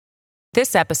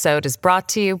This episode is brought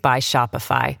to you by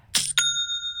Shopify.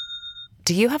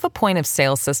 Do you have a point of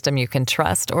sale system you can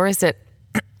trust, or is it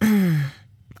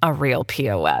a real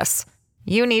POS?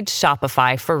 You need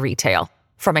Shopify for retail.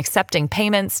 From accepting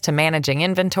payments to managing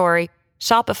inventory,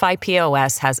 Shopify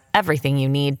POS has everything you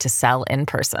need to sell in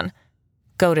person.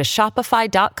 Go to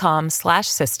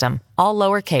shopify.com/system, all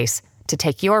lowercase, to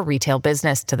take your retail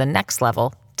business to the next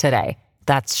level today.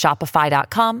 That's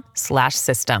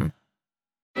shopify.com/system.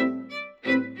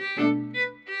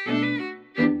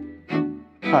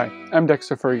 Hi, I'm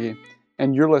Dexter Fergie,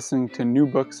 and you're listening to New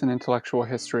Books in Intellectual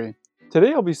History.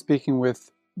 Today I'll be speaking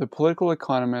with the political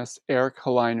economist Eric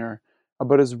Helleiner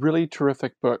about his really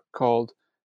terrific book called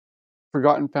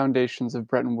Forgotten Foundations of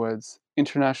Bretton Woods,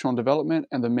 International Development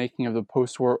and the Making of the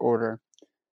Post-War Order.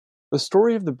 The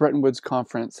story of the Bretton Woods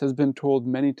Conference has been told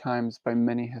many times by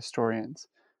many historians,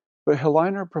 but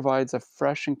Helleiner provides a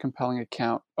fresh and compelling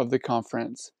account of the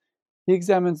conference. He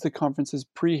examines the conference's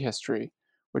prehistory,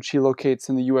 which he locates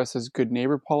in the U.S.'s good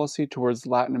neighbor policy towards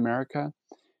Latin America.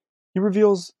 He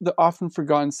reveals the often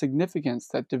forgotten significance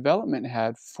that development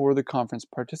had for the conference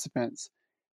participants,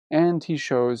 and he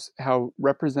shows how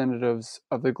representatives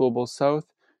of the Global South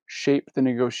shape the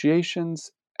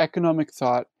negotiations, economic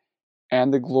thought,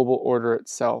 and the global order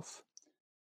itself.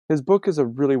 His book is a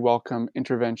really welcome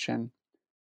intervention.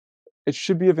 It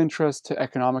should be of interest to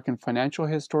economic and financial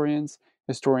historians,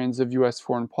 historians of U.S.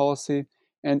 foreign policy,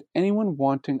 and anyone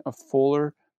wanting a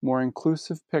fuller, more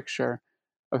inclusive picture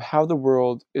of how the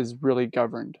world is really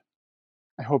governed.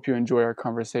 I hope you enjoy our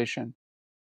conversation.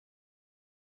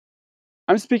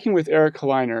 I'm speaking with Eric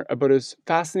Helleiner about his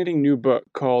fascinating new book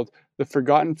called The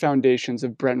Forgotten Foundations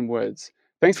of Bretton Woods.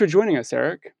 Thanks for joining us,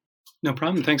 Eric. No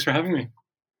problem. Thanks for having me.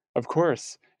 Of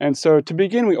course. And so to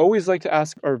begin, we always like to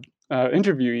ask our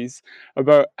interviewees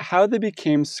about how they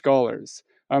became scholars.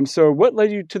 So what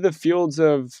led you to the fields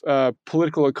of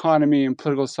political economy and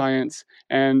political science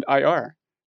and IR?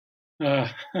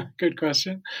 Good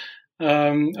question.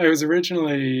 I was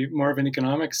originally more of an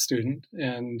economics student,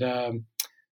 and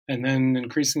then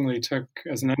increasingly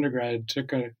as an undergrad,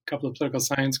 took a couple of political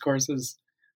science courses,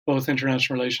 both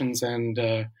international relations and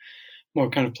more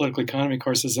kind of political economy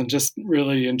courses, and just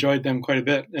really enjoyed them quite a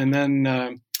bit. And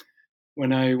then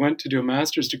when I went to do a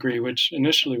master's degree, which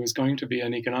initially was going to be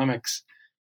in economics,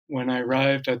 when I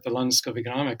arrived at the London School of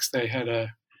Economics, they had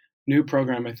a new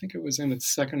program. I think it was in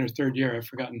its second or third year. I've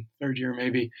forgotten, third year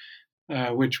maybe,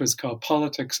 which was called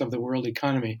Politics of the World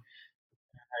Economy.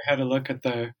 I had a look at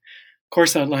the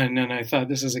course outline and I thought,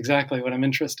 this is exactly what I'm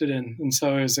interested in. And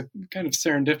so it was a kind of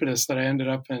serendipitous that I ended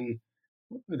up in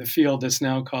the field that's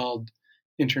now called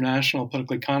international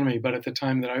political economy. But at the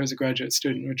time that I was a graduate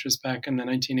student, which was back in the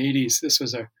 1980s, this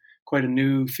was quite a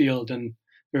new field, and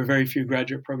there were very few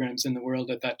graduate programs in the world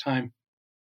at that time.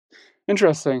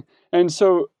 Interesting. And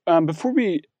so before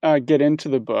we get into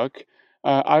the book,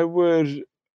 I would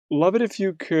love it if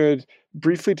you could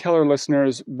briefly tell our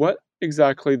listeners what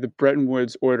exactly the Bretton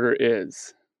Woods Order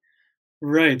is.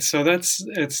 Right. So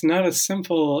it's not a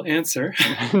simple answer.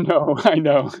 No, I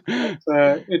know.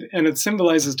 It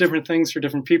symbolizes different things for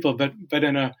different people, but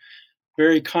in a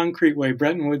very concrete way,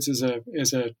 Bretton Woods is a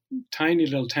tiny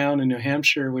little town in New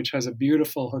Hampshire, which has a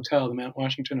beautiful hotel, the Mount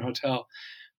Washington Hotel,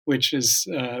 which was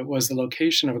the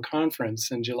location of a conference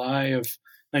in July of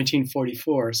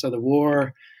 1944. So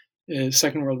the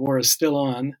Second World War is still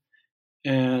on,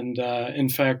 and in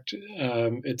fact,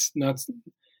 it's not.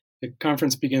 The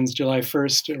conference begins July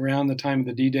 1st, around the time of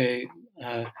the D-Day,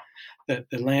 the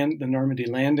Normandy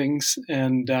landings,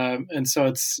 and so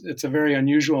it's a very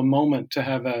unusual moment to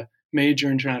have a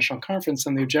major international conference.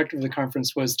 And the objective of the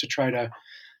conference was to try to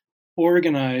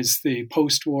organize the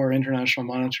post-war international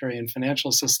monetary and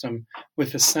financial system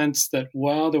with the sense that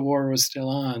while the war was still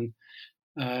on,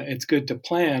 it's good to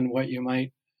plan what you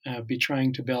might be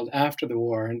trying to build after the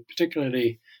war, and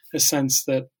particularly the sense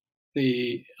that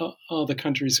all the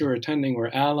countries who were attending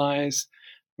were allies,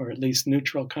 or at least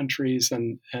neutral countries,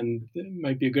 and it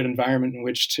might be a good environment in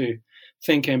which to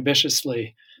think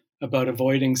ambitiously about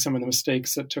avoiding some of the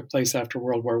mistakes that took place after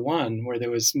World War I, where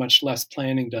there was much less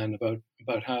planning done about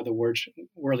how the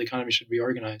world economy should be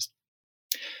organized.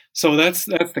 So that's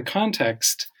the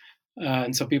context,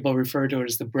 and so people refer to it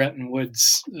as the Bretton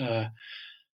Woods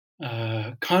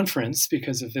conference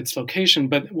because of its location.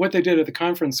 But what they did at the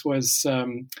conference was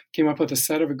came up with a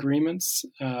set of agreements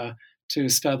to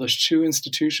establish two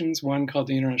institutions, one called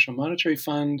the International Monetary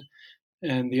Fund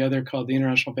and the other called the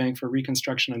International Bank for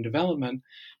Reconstruction and Development.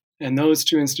 And those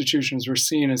two institutions were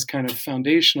seen as kind of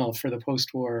foundational for the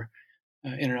post-war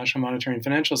international monetary and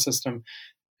financial system.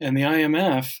 And the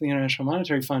IMF, the International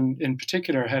Monetary Fund in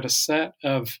particular, had a set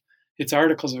of its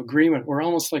articles of agreement were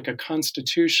almost like a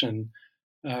constitution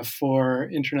for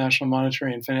international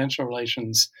monetary and financial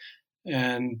relations.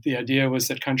 And the idea was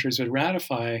that countries would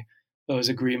ratify those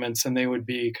agreements and they would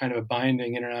be kind of a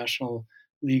binding international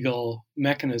legal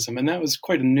mechanism. And that was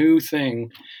quite a new thing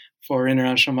for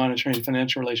international monetary and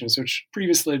financial relations, which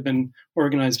previously had been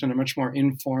organized on a much more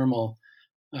informal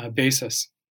basis.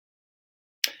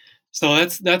 So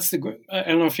that's the. I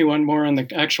don't know if you want more on the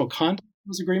actual content of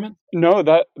those agreements. No,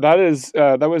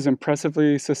 that was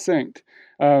impressively succinct.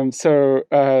 So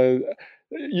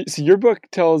your book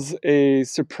tells a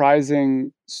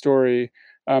surprising story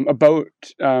about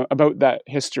that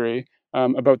history,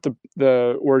 about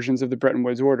the origins of the Bretton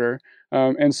Woods Order,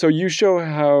 and so you show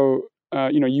how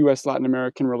U.S. Latin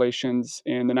American relations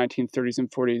in the 1930s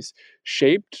and 40s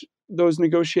shaped those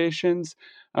negotiations.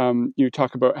 You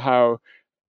talk about how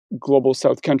global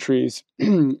South countries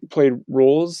played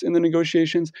roles in the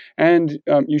negotiations, and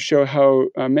you show how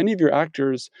many of your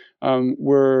actors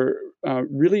were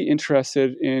really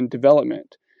interested in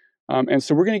development. And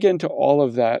so we're going to get into all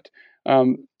of that.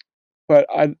 But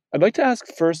I'd like to ask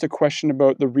first a question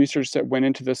about the research that went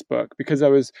into this book, because I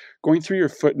was going through your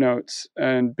footnotes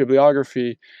and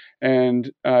bibliography, and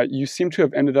you seem to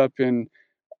have ended up in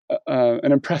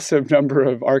an impressive number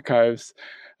of archives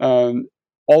all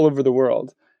over the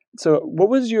world. So what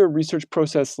was your research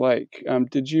process like?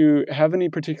 Did you have any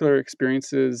particular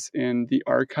experiences in the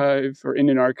archive or in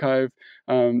an archive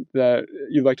that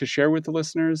you'd like to share with the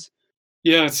listeners?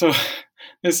 Yeah, so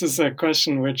this is a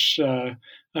question which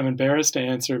I'm embarrassed to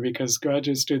answer, because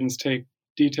graduate students take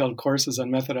detailed courses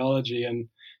on methodology and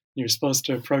you're supposed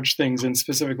to approach things in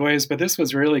specific ways. But this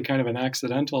was really kind of an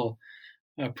accidental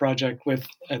project with,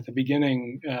 at the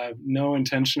beginning, no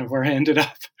intention of where I ended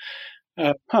up.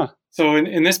 So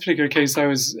in this particular case, I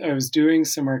was doing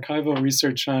some archival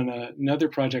research on another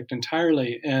project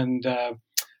entirely, and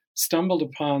stumbled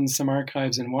upon some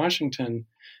archives in Washington,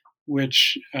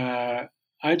 which I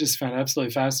just found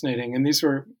absolutely fascinating. And these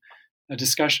were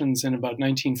discussions in about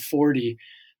 1940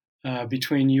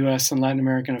 between U.S. and Latin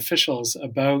American officials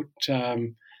about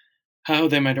how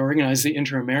they might organize the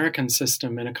inter-American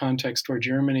system in a context where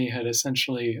Germany had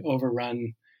essentially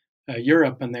overrun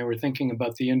Europe, and they were thinking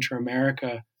about the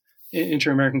inter-American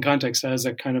context as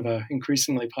a kind of a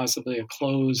increasingly possibly a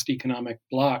closed economic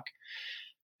bloc.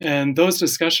 And those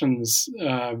discussions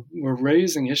were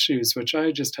raising issues which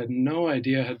I just had no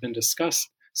idea had been discussed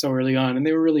so early on. And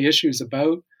they were really issues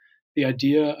about the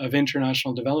idea of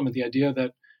international development, the idea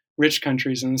that rich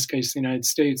countries, in this case the United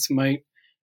States, might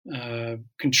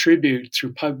contribute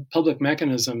through public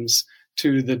mechanisms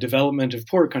to the development of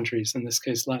poor countries, in this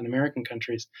case Latin American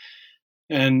countries.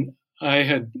 And I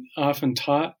had often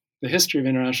taught the history of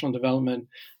international development,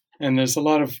 and there's a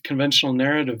lot of conventional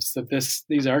narratives that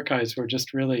these archives were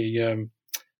just really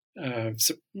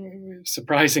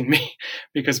surprising me,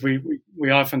 because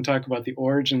we often talk about the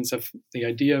origins of the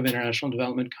idea of international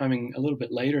development coming a little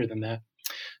bit later than that.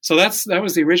 So that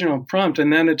was the original prompt,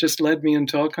 and then it just led me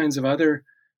into all kinds of other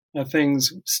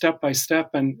things step by step.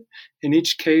 And in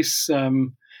each case,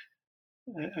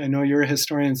 I know you're a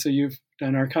historian, so you've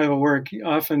done archival work.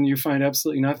 Often you find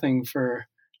absolutely nothing for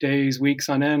days, weeks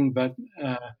on end, but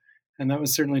and that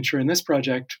was certainly true in this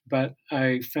project. But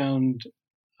I found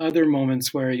other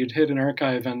moments where you'd hit an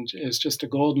archive and it's just a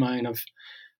gold mine of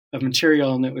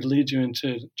material, and it would lead you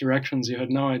into directions you had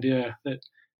no idea that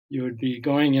you would be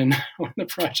going in when the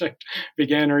project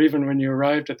began, or even when you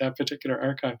arrived at that particular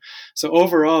archive. So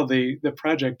overall, the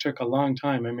project took a long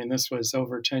time. I mean, this was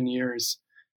over 10 years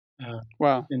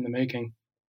Wow. in the making.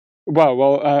 Wow.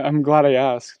 Well, I'm glad I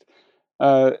asked.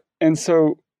 And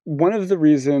so one of the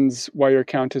reasons why your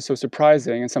account is so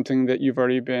surprising, and something that you've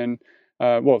already been,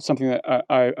 something that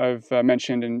I've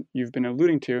mentioned and you've been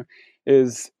alluding to,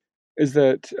 is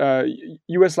that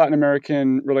U.S. Latin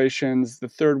American relations, the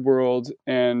Third World,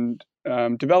 and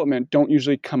development don't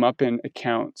usually come up in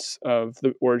accounts of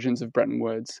the origins of Bretton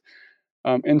Woods.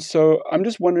 And so I'm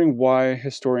just wondering why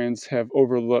historians have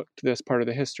overlooked this part of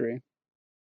the history.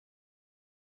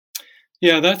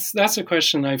 Yeah, that's a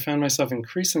question I found myself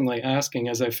increasingly asking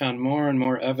as I found more and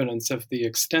more evidence of the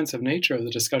extensive nature of the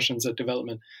discussions of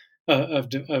development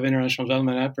of international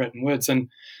development at Bretton Woods. And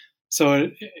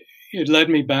so it led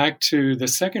me back to the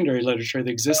secondary literature, the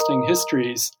existing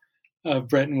histories of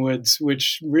Bretton Woods,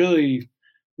 which really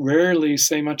rarely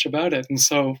say much about it. And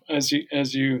so as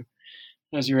you're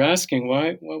asking,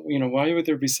 why would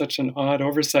there be such an odd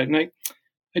oversight? And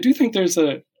I do think there's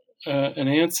an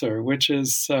answer, which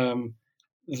is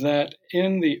that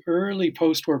in the early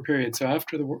post-war period, so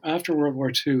after World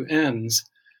War II ends,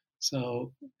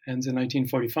 So ends in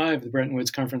 1945. The Bretton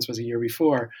Woods Conference was a year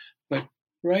before. But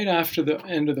right after the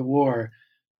end of the war,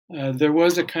 there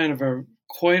was a kind of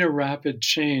quite a rapid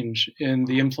change in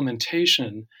the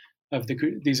implementation of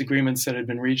these agreements that had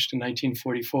been reached in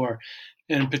 1944.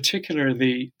 And in particular,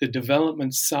 the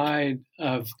development side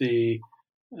of the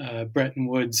Bretton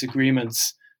Woods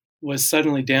agreements was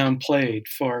suddenly downplayed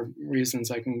for reasons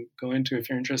I can go into if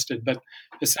you're interested, but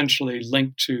essentially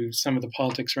linked to some of the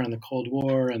politics around the Cold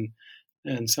War and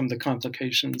some of the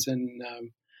complications in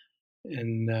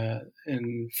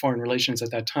foreign relations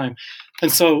at that time.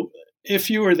 And so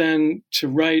if you were then to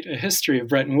write a history of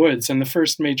Bretton Woods, and the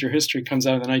first major history comes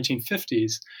out of the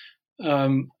 1950s,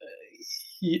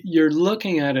 you're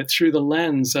looking at it through the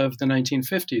lens of the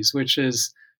 1950s, which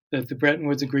is that the Bretton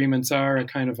Woods agreements are a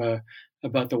kind of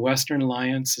about the Western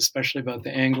alliance, especially about the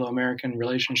Anglo-American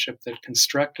relationship that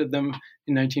constructed them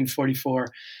in 1944.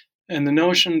 And the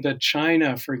notion that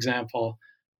China, for example,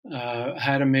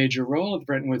 had a major role at the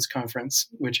Bretton Woods Conference,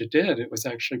 which it did. It was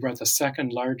actually brought the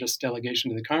second largest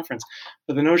delegation to the conference.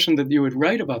 But the notion that you would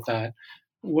write about that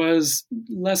was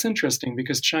less interesting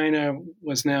because China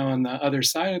was now on the other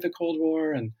side of the Cold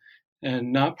War and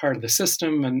not part of the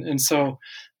system. And so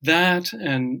that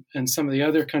and some of the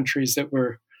other countries that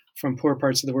were from poor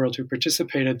parts of the world who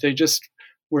participated, they just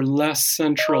were less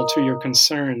central to your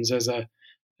concerns as a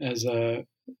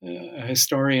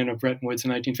historian of Bretton Woods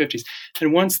in the 1950s.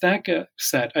 And once that got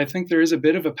set, I think there is a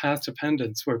bit of a path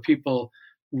dependence where people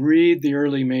read the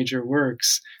early major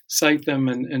works, cite them,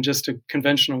 and just a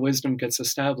conventional wisdom gets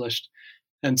established.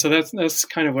 And so that's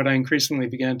kind of what I increasingly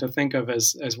began to think of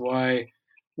as why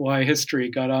history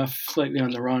got off slightly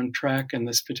on the wrong track in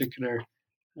this particular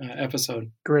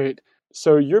episode. Great.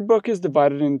 So your book is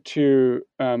divided into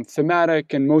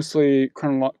thematic and mostly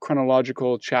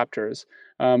chronological chapters.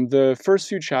 The first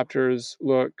few chapters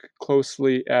look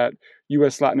closely at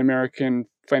U.S.-Latin American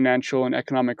financial and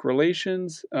economic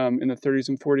relations in the 30s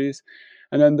and 40s.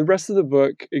 And then the rest of the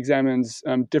book examines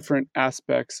different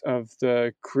aspects of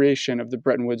the creation of the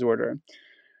Bretton Woods Order.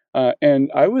 And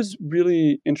I was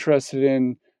really interested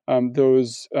in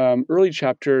those early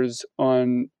chapters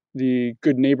on the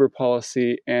good neighbor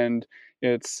policy and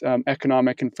its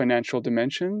economic and financial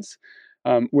dimensions,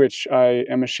 which I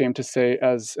am ashamed to say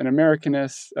as an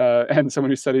Americanist and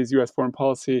someone who studies U.S. foreign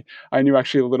policy, I knew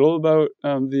actually a little about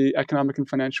the economic and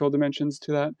financial dimensions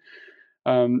to that.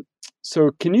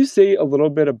 So can you say a little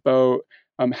bit about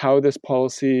how this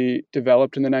policy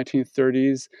developed in the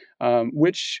 1930s,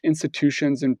 which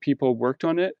institutions and people worked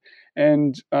on it,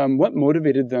 and what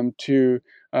motivated them to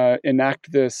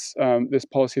enact this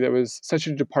policy that was such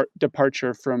a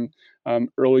departure from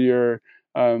earlier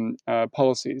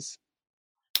policies?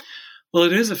 Well,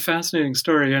 it is a fascinating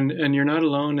story, and you're not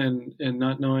alone in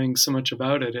not knowing so much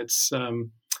about it. It's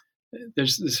there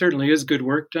certainly is good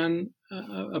work done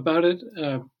about it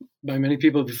by many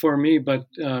people before me, but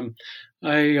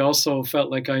I also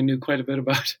felt like I knew quite a bit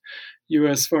about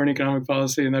U.S. foreign economic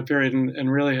policy in that period,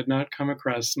 and really had not come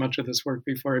across much of this work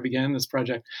before I began this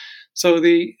project. So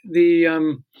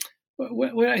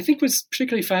what I think was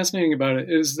particularly fascinating about it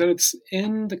is that it's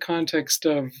in the context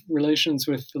of relations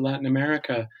with Latin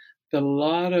America that a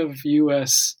lot of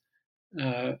U.S.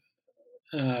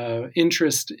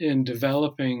 Interest in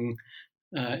developing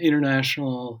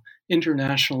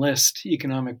internationalist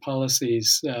economic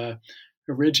policies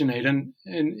originate. And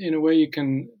in a way you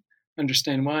can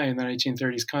understand why in the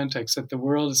 1930s context, that the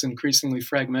world is increasingly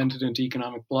fragmented into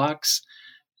economic blocs,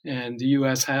 and the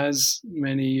U.S. has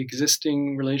many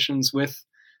existing relations with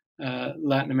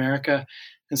Latin America.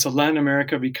 And so Latin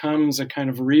America becomes a kind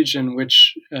of region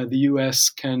which the U.S.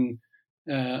 can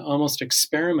almost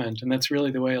experiment. And that's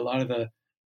really the way a lot of the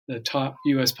top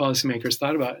U.S. policymakers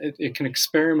thought about it. It can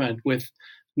experiment with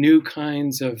new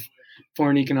kinds of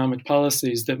foreign economic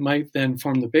policies that might then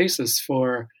form the basis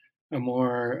for a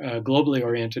more globally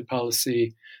oriented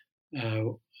policy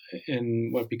in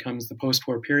what becomes the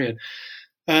post-war period.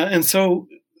 And so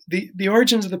the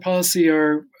origins of the policy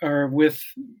are with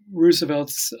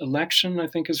Roosevelt's election. I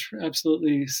think is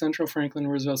absolutely central. Franklin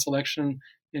Roosevelt's election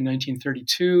in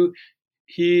 1932.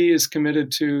 He is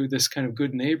committed to this kind of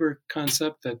good neighbor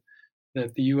concept that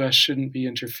the U.S. shouldn't be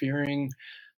interfering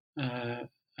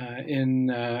in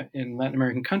Latin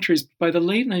American countries. By the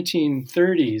late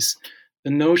 1930s,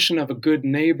 the notion of a good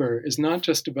neighbor is not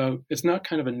just about, it's not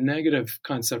kind of a negative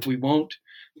concept. We won't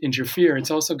interfere. It's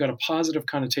also got a positive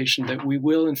connotation that we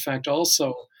will, in fact,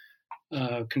 also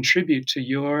contribute to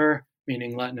your,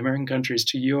 meaning Latin American countries,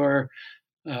 to your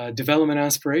development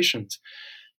aspirations.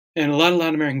 And a lot of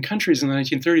Latin American countries in the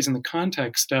 1930s, in the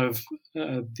context of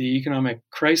the economic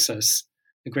crisis,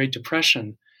 the Great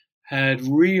Depression, had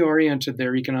reoriented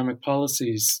their economic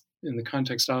policies in the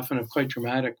context often of quite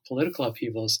dramatic political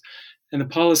upheavals. And the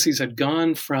policies had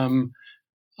gone from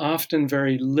often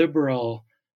very liberal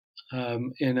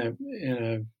in a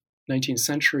 19th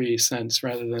century sense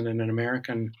rather than in an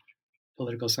American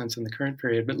political sense in the current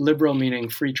period, but liberal meaning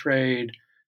free trade,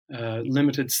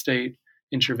 limited state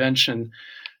intervention.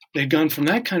 They'd gone from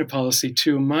that kind of policy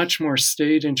to a much more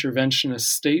state interventionist,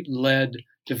 state-led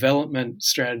development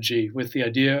strategy with the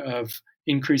idea of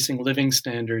increasing living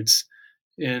standards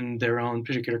in their own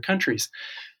particular countries.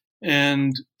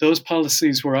 And those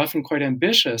policies were often quite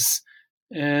ambitious.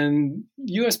 And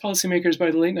US policymakers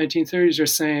by the late 1930s are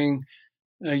saying,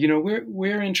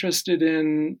 we're interested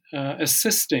in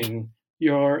assisting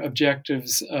your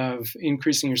objectives of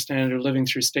increasing your standard of living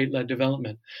through state-led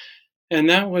development. And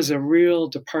that was a real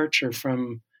departure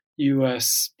from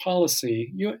U.S.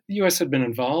 policy. The U.S. had been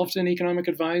involved in economic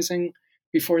advising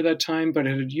before that time, but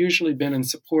it had usually been in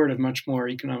support of much more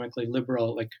economically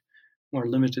liberal, like more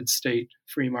limited state,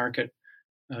 free market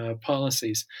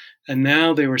policies. And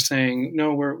now they were saying,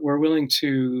 no, we're willing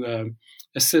to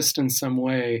assist in some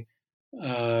way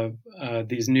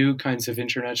these new kinds of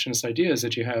interventionist ideas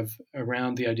that you have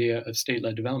around the idea of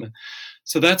state-led development.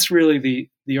 So that's really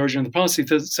the origin of the policy.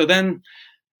 So then,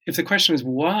 if the question is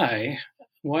why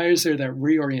is there that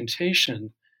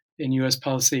reorientation in U.S.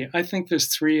 policy? I think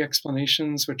there's three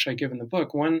explanations which I give in the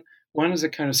book. One is a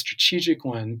kind of strategic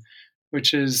one,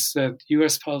 which is that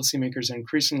U.S. policymakers are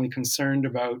increasingly concerned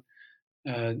about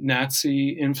Nazi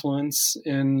influence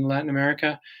in Latin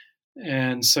America.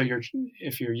 And so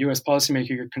if you're a U.S. policymaker,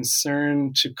 you're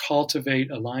concerned to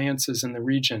cultivate alliances in the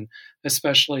region,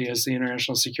 especially as the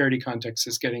international security context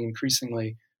is getting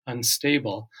increasingly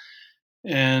unstable.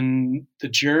 And the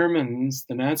Germans,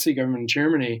 the Nazi government in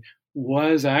Germany,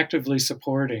 was actively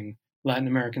supporting Latin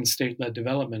American state-led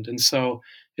development. And so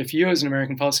if you as an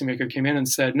American policymaker came in and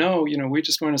said, no, we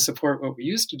just want to support what we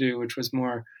used to do, which was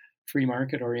more free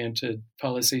market oriented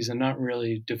policies and not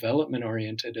really development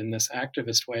oriented in this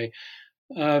activist way,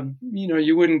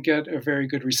 you wouldn't get a very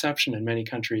good reception in many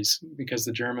countries because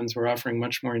the Germans were offering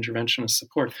much more interventionist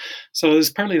support. So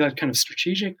there's partly that kind of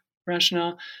strategic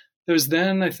rationale. There's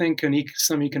then, I think,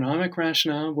 some economic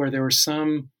rationale where there were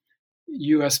some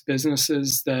U.S.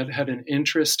 businesses that had an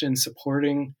interest in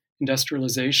supporting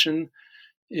industrialization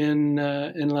in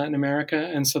Latin America.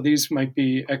 And so these might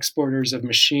be exporters of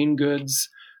machine goods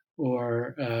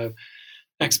or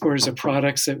exporters of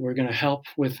products that were going to help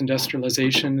with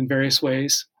industrialization in various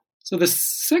ways. So the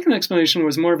second explanation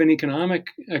was more of an economic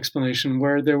explanation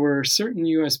where there were certain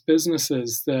U.S.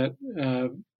 businesses that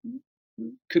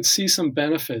could see some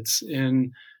benefits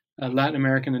in Latin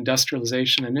American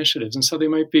industrialization initiatives. And so they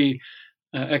might be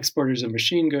exporters of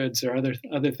machine goods or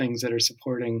other things that are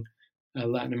supporting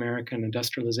Latin American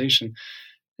industrialization.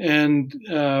 And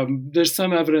there's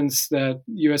some evidence that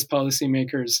U.S.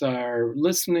 policymakers are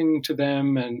listening to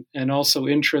them and also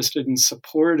interested in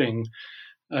supporting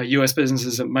U.S.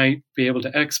 businesses that might be able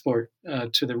to export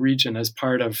to the region as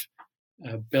part of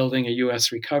building a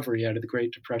U.S. recovery out of the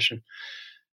Great Depression.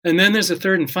 And then there's a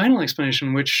third and final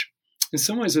explanation, which in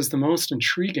some ways is the most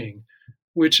intriguing,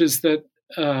 which is that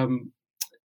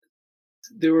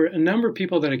there were a number of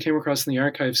people that I came across in the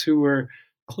archives who were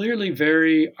clearly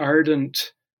very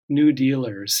ardent New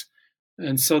Dealers.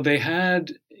 And so they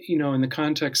had, in the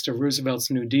context of Roosevelt's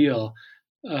New Deal,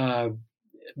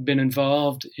 been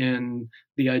involved in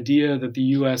the idea that the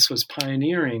U.S. was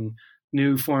pioneering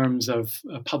new forms of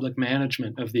public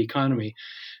management of the economy,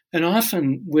 and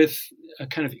often with a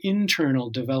kind of internal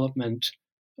development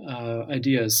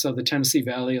ideas. So the Tennessee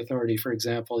Valley Authority, for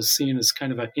example, is seen as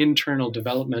kind of an internal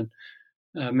development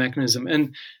mechanism.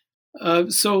 And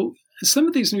so some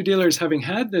of these New Dealers, having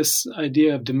had this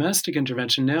idea of domestic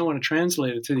intervention, now want to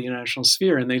translate it to the international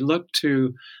sphere, and they look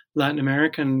to Latin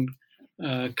American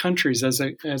countries as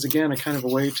again a kind of a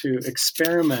way to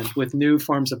experiment with new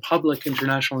forms of public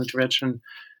international intervention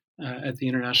at the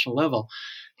international level.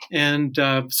 And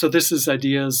so this is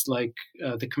ideas like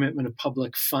the commitment of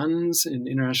public funds in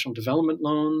international development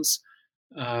loans.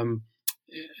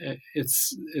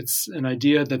 It's an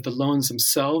idea that the loans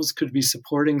themselves could be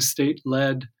supporting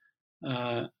state-led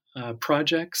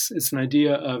projects. It's an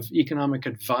idea of economic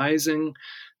advising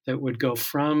that would go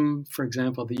from, for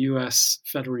example, the U.S.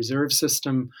 Federal Reserve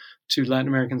System to Latin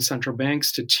American central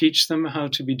banks to teach them how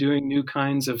to be doing new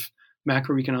kinds of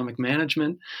macroeconomic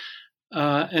management.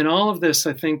 And all of this,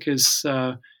 I think, is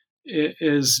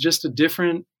just a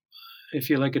different, if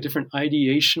you like, a different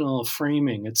ideational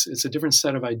framing. It's a different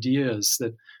set of ideas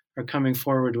that are coming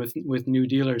forward with New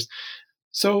Dealers.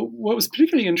 So, what was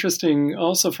particularly interesting,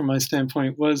 also from my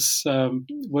standpoint, was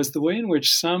the way in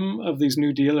which some of these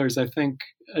New Dealers, I think,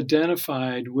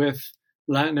 identified with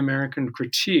Latin American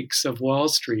critiques of Wall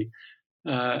Street,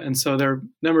 and so there are a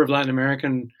number of Latin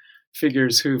American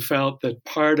figures who felt that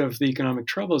part of the economic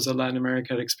troubles that Latin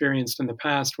America had experienced in the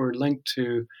past were linked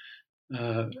to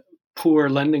uh, poor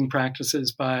lending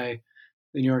practices by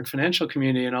the New York financial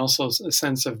community, and also a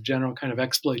sense of general kind of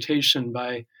exploitation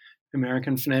by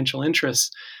American financial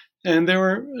interests. And there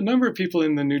were a number of people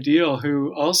in the New Deal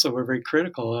who also were very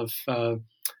critical of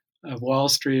Wall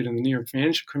Street and the New York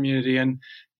financial community. And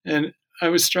I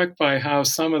was struck by how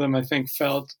some of them, I think,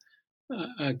 felt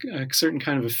a certain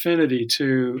kind of affinity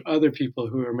to other people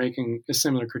who are making a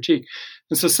similar critique.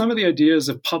 And so some of the ideas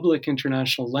of public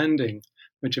international lending,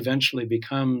 which eventually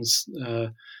becomes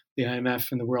the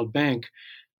IMF and the World Bank,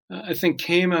 I think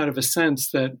came out of a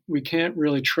sense that we can't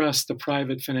really trust the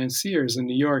private financiers in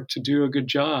New York to do a good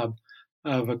job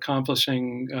of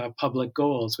accomplishing public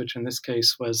goals, which in this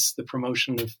case was the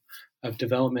promotion of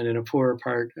development in a poorer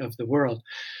part of the world.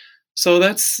 So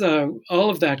that's all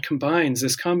of that combines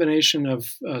this combination of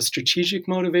strategic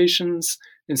motivations,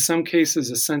 in some cases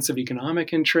a sense of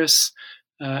economic interests,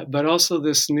 but also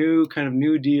this new kind of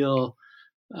New Deal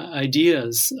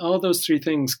ideas. All those three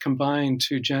things combine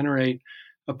to generate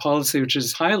a policy which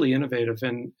is highly innovative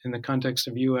in the context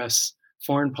of U.S.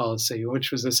 foreign policy,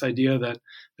 which was this idea that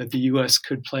the U.S.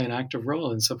 could play an active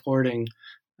role in supporting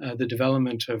the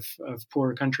development of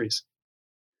poorer countries.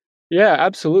 Yeah,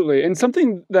 absolutely. And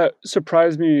something that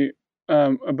surprised me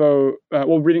about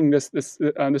reading this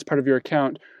part of your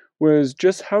account was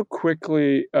just how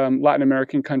quickly Latin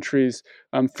American countries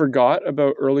forgot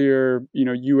about earlier,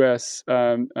 U.S.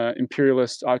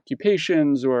 Imperialist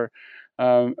occupations, or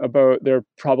about the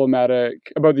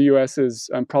U.S.'s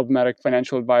problematic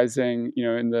financial advising,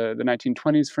 in the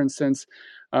 1920s, for instance.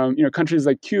 Countries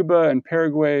like Cuba and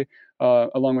Paraguay,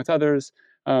 along with others,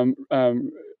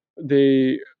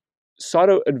 they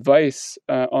sought out advice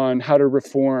on how to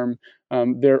reform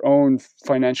their own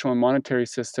financial and monetary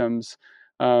systems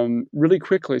really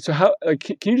quickly. So,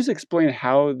 can you just explain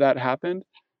how that happened?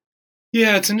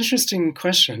 Yeah, it's an interesting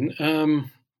question.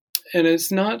 And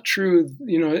it's not true,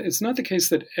 it's not the case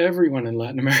that everyone in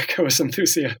Latin America was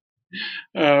enthusiastic.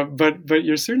 But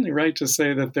you're certainly right to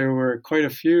say that there were quite a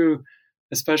few,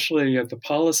 especially at the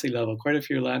policy level, quite a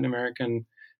few Latin American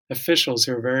officials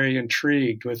who are very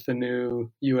intrigued with the new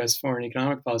U.S. foreign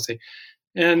economic policy.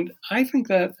 And I think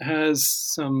that has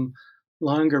some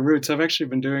longer roots. I've actually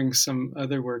been doing some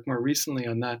other work more recently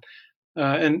on that.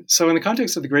 And so in the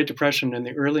context of the Great Depression in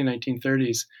the early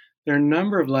 1930s, there are a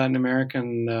number of Latin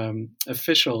American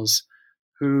officials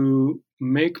who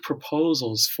make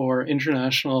proposals for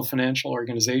international financial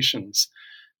organizations,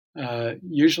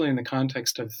 usually in the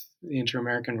context of the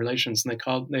inter-American relations, and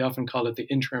they often call it the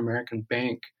Inter-American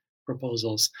Bank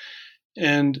proposals.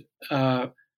 And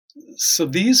so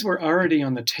these were already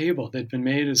on the table. They'd been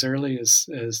made as early as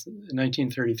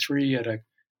 1933 at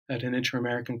an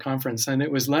Inter-American conference, and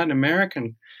it was Latin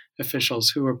American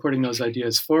officials who were putting those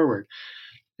ideas forward.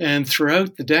 And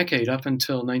throughout the decade, up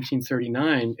until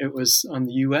 1939, it was on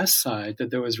the U.S. side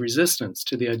that there was resistance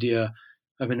to the idea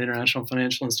of an international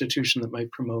financial institution that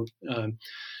might promote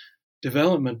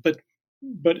development. But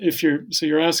if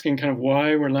you're asking kind of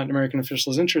why were Latin American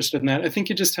officials interested in that, I think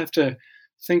you just have to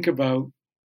think about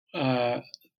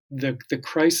the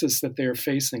crisis that they're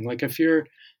facing. Like if you're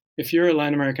a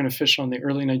Latin American official in the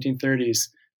early 1930s,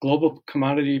 global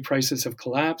commodity prices have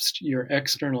collapsed. Your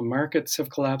external markets have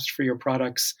collapsed for your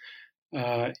products.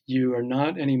 You are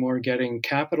not anymore getting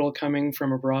capital coming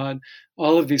from abroad.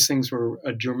 All of these things were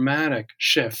a dramatic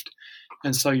shift.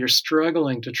 And so you're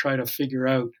struggling to try to figure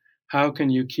out how can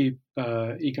you keep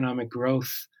economic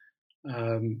growth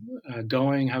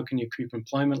going? How can you keep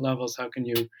employment levels? How can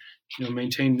you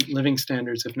maintain living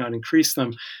standards, if not increase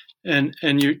them? And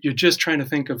you're just trying to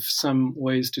think of some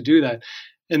ways to do that.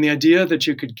 And the idea that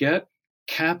you could get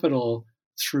capital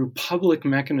through public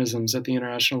mechanisms at the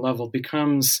international level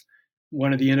becomes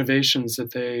one of the innovations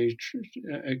that they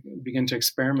begin to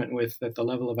experiment with at the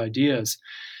level of ideas.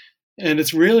 And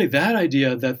it's really that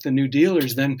idea that the New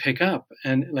Dealers then pick up,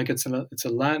 and like it's a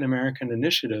Latin American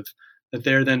initiative that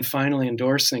they're then finally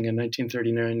endorsing in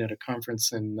 1939 at a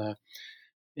conference in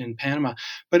Panama.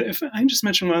 But if I can just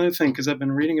mention one other thing, because I've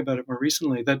been reading about it more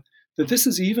recently, that this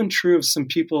is even true of some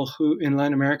people who in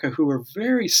Latin America who were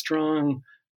very strong,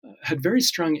 had very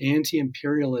strong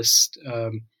anti-imperialist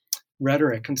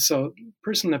rhetoric. And so the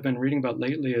person I've been reading about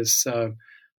lately is a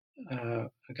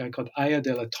guy called Aya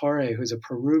de la Torre, who's a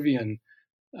Peruvian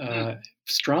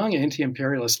strong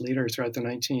anti-imperialist leader throughout the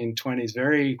 1920s,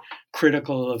 very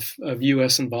critical of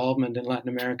U.S. involvement in Latin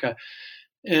America.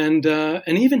 And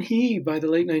even he, by the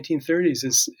late 1930s,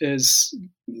 is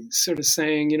sort of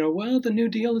saying, well, the New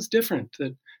Deal is different,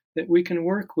 that we can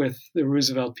work with the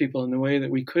Roosevelt people in the way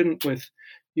that we couldn't with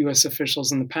U.S.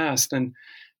 officials in the past. And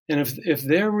if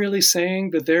they're really saying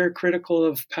that they're critical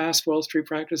of past Wall Street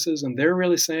practices, and they're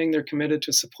really saying they're committed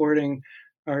to supporting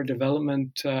our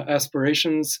development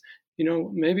aspirations,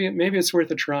 maybe it's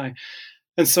worth a try.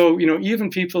 And so, even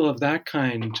people of that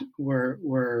kind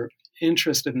were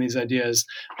interested in these ideas.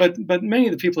 But many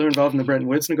of the people who are involved in the Bretton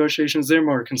Woods negotiations, they're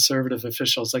more conservative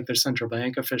officials, like they're central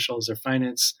bank officials or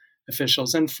finance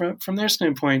officials. And from their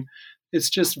standpoint, it's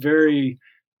just very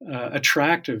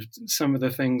attractive, some of the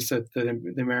things that the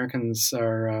Americans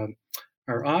are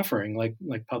offering,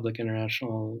 like public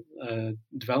international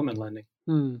development lending.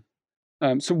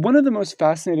 So one of the most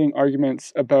fascinating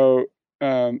arguments about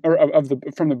from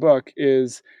the book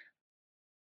is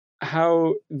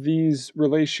how these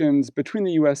relations between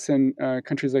the U.S. and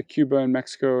countries like Cuba and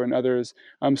Mexico and others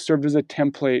served as a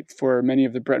template for many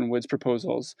of the Bretton Woods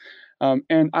proposals.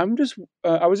 And I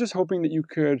was just hoping that you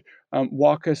could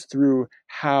walk us through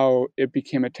how it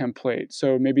became a template.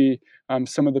 So maybe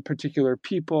some of the particular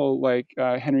people like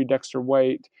Henry Dexter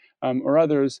White or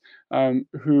others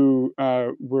who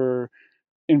were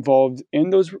involved in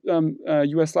those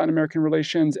U.S. Latin American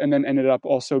relations, and then ended up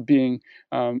also being,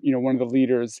 one of the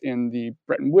leaders in the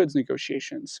Bretton Woods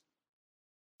negotiations.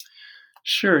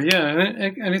 Sure, yeah,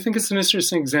 and I think it's an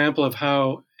interesting example of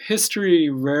how history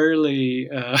rarely,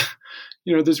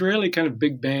 there's rarely kind of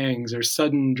big bangs or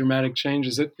sudden dramatic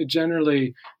changes. It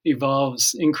generally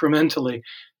evolves incrementally,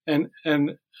 and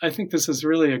I think this is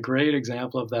really a great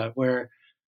example of that, where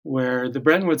the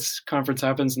Bretton Woods Conference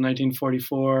happens in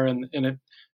 1944, and it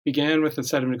began with a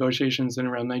set of negotiations in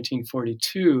around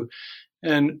 1942.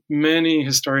 And many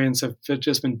historians have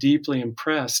just been deeply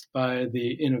impressed by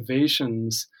the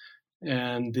innovations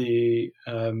and the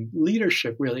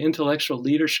leadership, really intellectual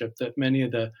leadership, that many of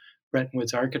the Bretton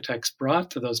Woods architects brought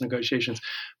to those negotiations.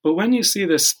 But when you see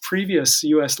this previous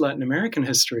U.S. Latin American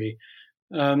history,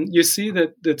 you see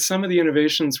that some of the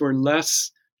innovations were less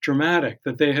dramatic,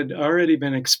 that they had already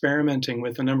been experimenting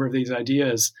with a number of these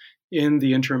ideas in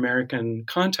the inter-American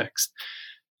context.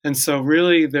 And so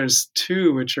really there's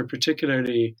two which are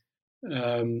particularly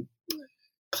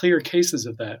clear cases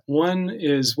of that. One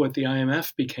is what the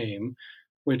IMF became,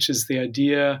 which is the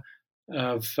idea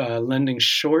of lending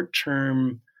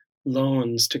short-term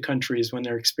loans to countries when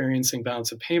they're experiencing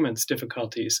balance of payments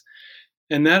difficulties.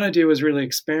 And that idea was really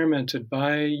experimented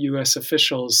by U.S.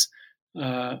 officials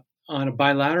on a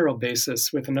bilateral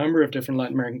basis with a number of different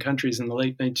Latin American countries in the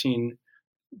late 1930s.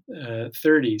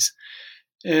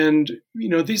 And,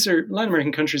 these are Latin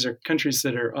American countries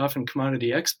that are often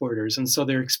commodity exporters. And so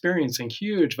they're experiencing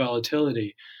huge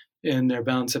volatility in their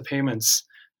balance of payments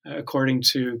according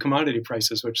to commodity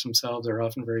prices, which themselves are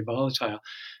often very volatile.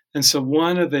 And so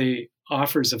one of the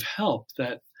offers of help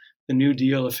that the New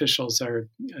Deal officials are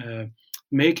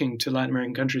making to Latin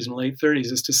American countries in the late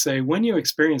 30s is to say, when you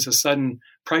experience a sudden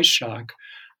price shock,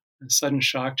 a sudden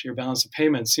shock to your balance of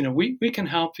payments, we can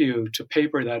help you to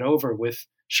paper that over with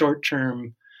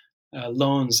short-term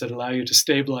loans that allow you to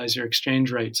stabilize your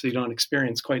exchange rate so you don't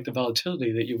experience quite the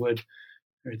volatility that you would,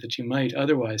 or that you might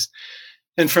otherwise.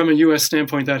 And from a U.S.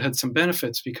 standpoint, that had some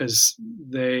benefits because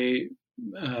they,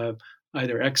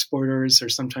 either exporters or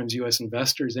sometimes U.S.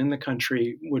 investors in the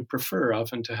country, would prefer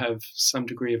often to have some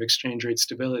degree of exchange rate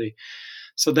stability.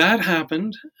 So that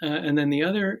happened. And then the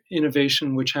other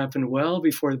innovation, which happened well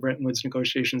before the Bretton Woods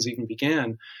negotiations even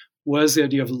began, was the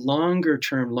idea of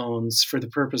longer-term loans for the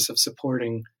purpose of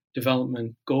supporting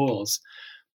development goals.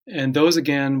 And those,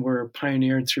 again, were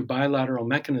pioneered through bilateral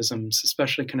mechanisms,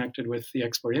 especially connected with the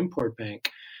Export-Import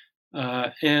Bank.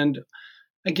 And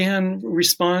again,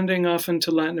 responding often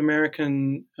to Latin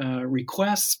American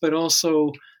requests, but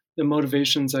also the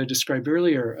motivations I described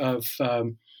earlier of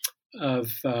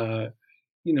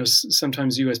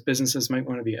sometimes U.S. businesses might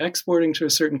want to be exporting to a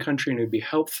certain country, and it would be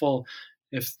helpful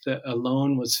if a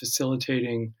loan was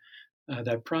facilitating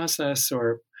that process,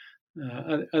 or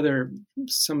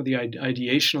some of the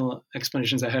ideational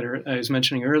explanations I was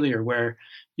mentioning earlier, where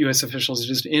U.S. officials are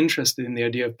just interested in the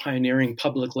idea of pioneering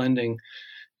public lending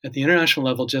at the international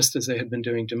level, just as they had been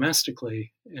doing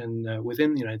domestically and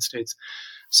within the United States.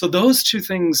 So those two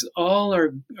things all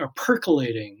are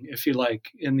percolating, if you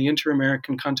like, in the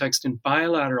inter-American context in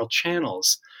bilateral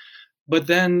channels. But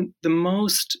then the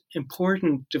most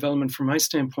important development from my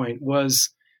standpoint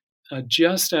was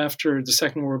just after the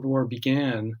Second World War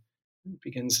began,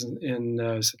 begins in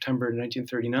September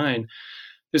 1939.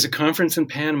 There's a conference in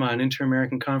Panama, an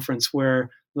inter-American conference, where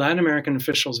Latin American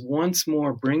officials once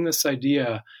more bring this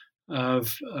idea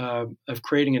of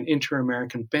creating an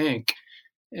inter-American bank,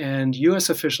 and U.S.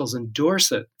 officials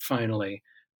endorse it finally,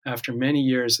 after many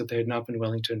years that they had not been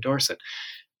willing to endorse it.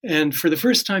 And for the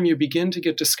first time, you begin to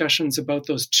get discussions about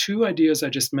those two ideas I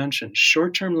just mentioned,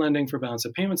 short-term lending for balance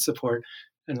of payment support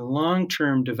and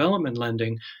long-term development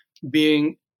lending,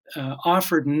 being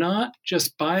offered not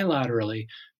just bilaterally,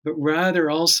 but rather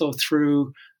also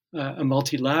through a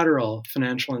multilateral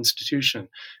financial institution.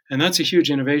 And that's a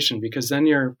huge innovation, because then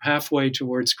you're halfway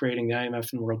towards creating the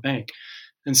IMF and World Bank.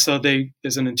 And so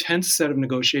there's an intense set of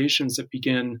negotiations that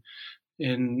begin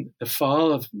in the fall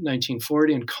of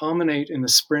 1940 and culminate in the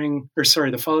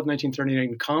fall of 1939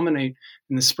 and culminate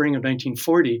in the spring of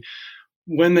 1940,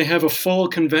 when they have a full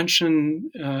convention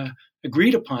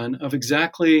agreed upon of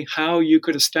exactly how you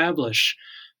could establish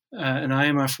an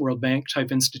IMF World Bank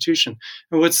type institution.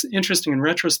 And what's interesting in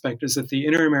retrospect is that the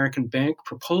Inter-American Bank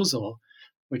proposal,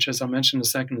 which, as I'll mention in a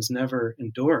second, is never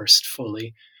endorsed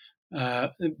fully,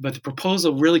 but the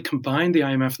proposal really combined the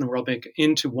IMF and the World Bank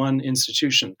into one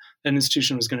institution. That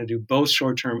institution was going to do both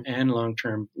short-term and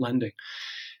long-term lending.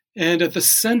 And at the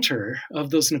center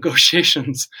of those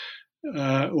negotiations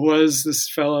was this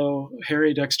fellow,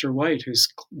 Harry Dexter White, who's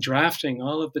drafting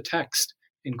all of the text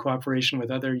in cooperation with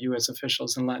other U.S.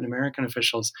 officials and Latin American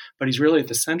officials, but he's really at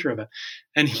the center of it.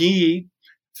 And he,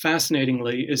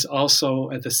 fascinatingly, is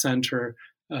also at the center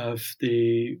of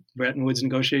the Bretton Woods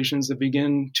negotiations that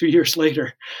begin 2 years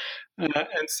later.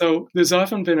 And so there's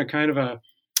often been a kind of a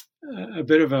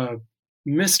bit of a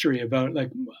mystery about, like,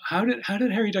 how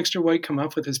did Harry Dexter White come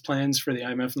up with his plans for the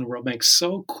IMF and the World Bank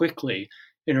so quickly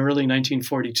in early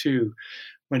 1942,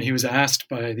 when he was asked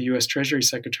by the U.S. Treasury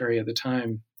Secretary at the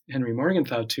time, Henry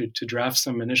Morgenthau, to draft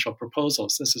some initial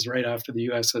proposals. This is right after the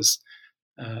U.S. has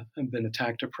been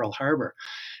attacked at Pearl Harbor.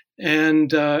 And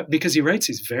because he writes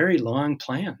these very long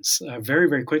plans very,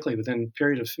 very quickly within a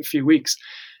period of a few weeks.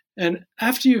 And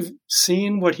after you've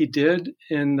seen what he did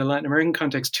in the Latin American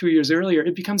context 2 years earlier,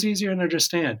 it becomes easier to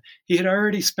understand. He had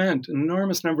already spent an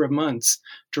enormous number of months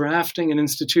drafting an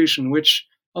institution which,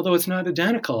 although it's not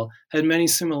identical, had many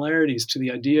similarities to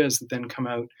the ideas that then come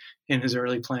out in his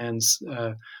early plans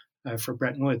for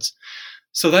Bretton Woods.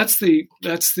 So that's the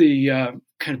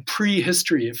kind of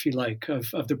prehistory, if you like,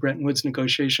 of the Bretton Woods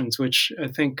negotiations, which I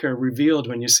think are revealed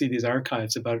when you see these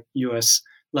archives about U.S.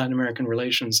 Latin American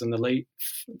relations in the late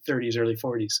 30s, early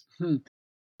 40s.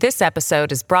 This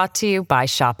episode is brought to you by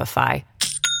Shopify.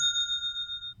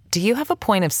 Do you have a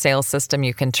point of sale system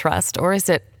you can trust, or is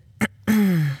it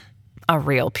a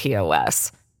real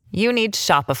POS? You need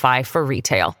Shopify for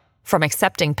retail. From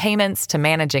accepting payments to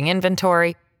managing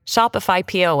inventory, Shopify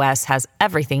POS has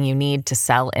everything you need to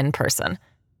sell in person.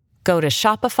 Go to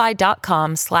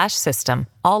shopify.com/system,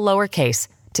 all lowercase,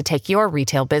 to take your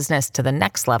retail business to the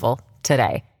next level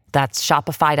today. That's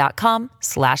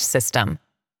shopify.com/system.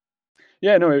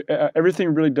 Yeah, no,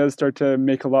 everything really does start to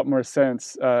make a lot more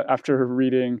sense after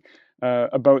reading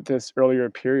about this earlier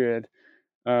period,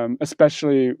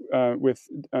 especially with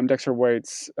Dexter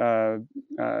White's,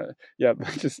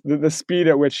 just the speed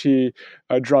at which he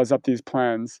draws up these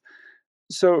plans.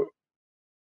 So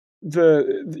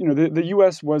the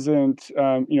U.S. wasn't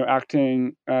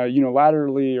acting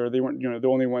unilaterally, or they weren't the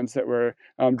only ones that were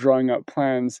drawing up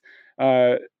plans.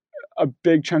 A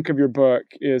big chunk of your book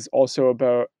is also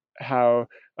about how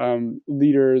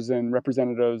leaders and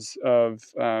representatives of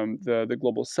the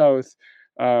global South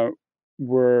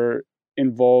were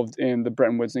involved in the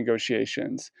Bretton Woods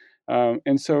negotiations.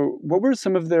 And so what were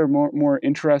some of their more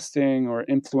interesting or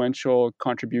influential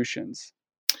contributions?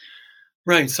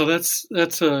 Right. So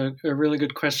that's a really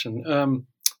good question.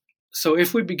 So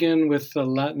if we begin with the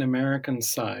Latin American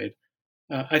side,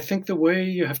 I think the way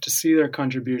you have to see their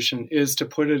contribution is to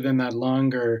put it in that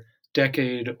longer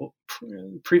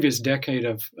previous decade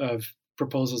of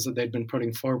proposals that they'd been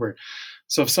putting forward.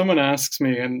 So if someone asks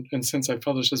me, and since I've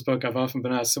published this book, I've often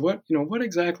been asked, so what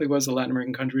exactly was the Latin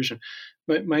American contribution?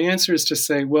 But my answer is to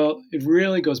say, well, it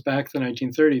really goes back to the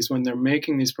 1930s when they're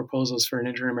making these proposals for an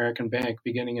inter-American bank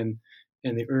beginning in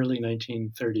the early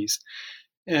 1930s.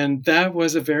 And that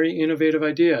was a very innovative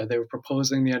idea. They were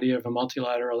proposing the idea of a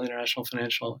multilateral international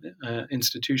financial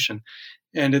institution.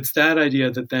 And it's that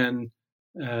idea that then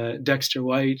Dexter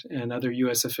White and other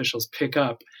U.S. officials pick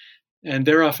up. And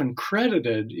they're often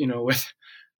credited,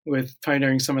 with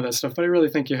pioneering some of that stuff. But I really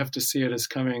think you have to see it as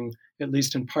coming, at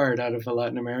least in part, out of the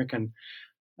Latin American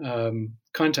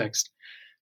context.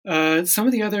 Some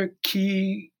of the other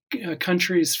key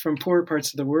countries from poorer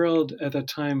parts of the world at that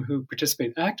time who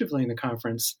participate actively in the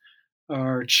conference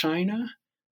are China.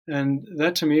 And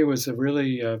that to me was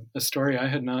a story I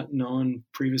had not known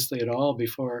previously at all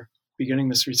before beginning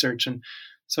this research. And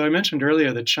so I mentioned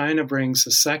earlier that China brings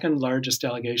the second largest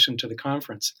delegation to the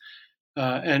conference.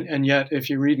 And yet, if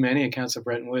you read many accounts of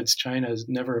Bretton Woods, China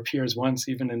never appears once,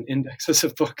 even in indexes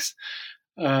of books.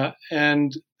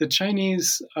 And the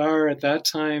Chinese are at that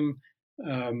time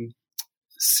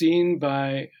seen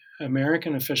by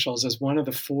American officials as one of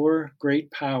the four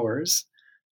great powers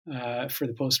for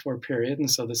the post-war period.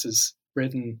 And so this is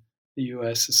Britain, the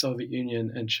US, the Soviet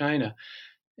Union, and China.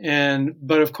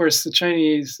 But of course, the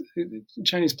Chinese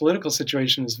political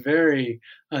situation is very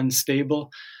unstable.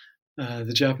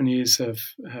 The Japanese have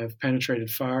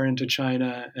penetrated far into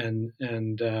China,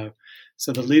 and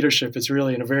so the leadership is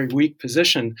really in a very weak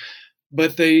position.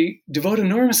 But they devote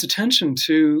enormous attention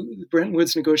to Bretton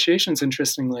Woods negotiations,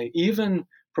 interestingly, even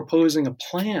proposing a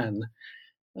plan,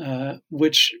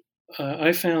 which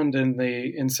I found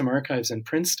in some archives in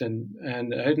Princeton,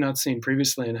 and I had not seen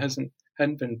previously, and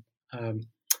hadn't been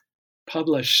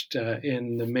published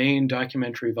in the main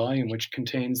documentary volume, which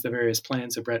contains the various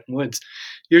plans of Bretton Woods.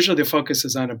 Usually the focus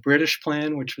is on a British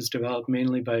plan, which was developed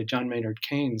mainly by John Maynard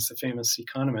Keynes, the famous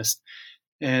economist,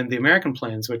 and the American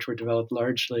plans, which were developed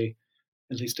largely,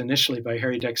 at least initially, by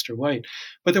Harry Dexter White.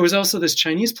 But there was also this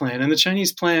Chinese plan, and the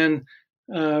Chinese plan,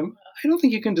 I don't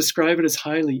think you can describe it as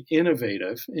highly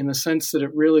innovative in the sense that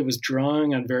it really was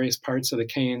drawing on various parts of the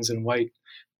Keynes and White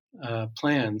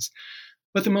plans.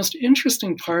 But the most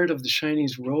interesting part of the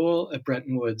Chinese role at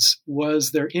Bretton Woods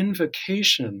was their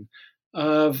invocation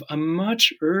of a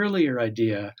much earlier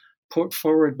idea put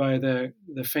forward by the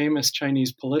famous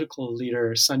Chinese political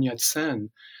leader Sun Yat-sen,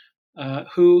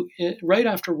 who right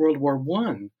after World War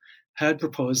I had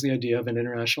proposed the idea of an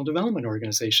international development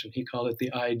organization. He called it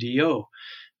the IDO.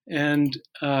 And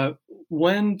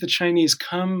when the Chinese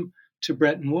come to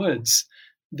Bretton Woods,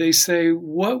 they say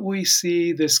what we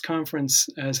see this conference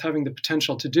as having the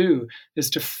potential to do is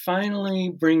to finally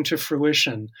bring to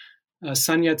fruition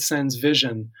Sun Yat-sen's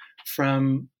vision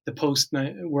from the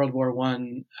post-World War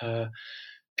I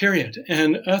period.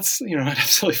 And that's, an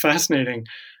absolutely fascinating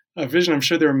vision. I'm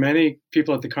sure there are many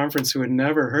people at the conference who had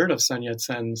never heard of Sun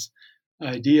Yat-sen's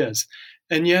ideas.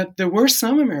 And yet there were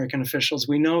some American officials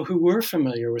we know who were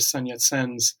familiar with Sun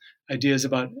Yat-sen's ideas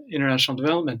about international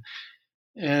development.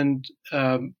 And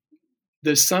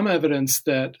there's some evidence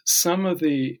that some of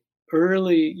the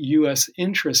early U.S.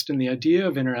 interest in the idea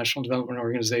of international development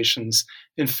organizations,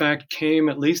 in fact, came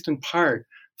at least in part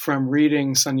from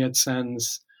reading Sun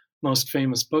Yat-sen's most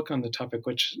famous book on the topic,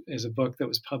 which is a book that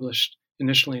was published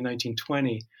initially in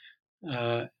 1920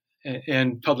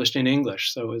 and published in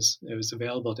English. So it was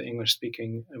available to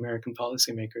English-speaking American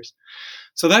policymakers.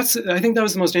 So I think that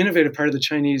was the most innovative part of the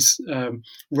Chinese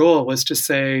role, was to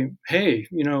say, hey,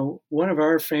 one of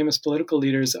our famous political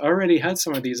leaders already had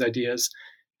some of these ideas.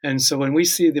 And so when we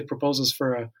see the proposals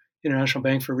for an International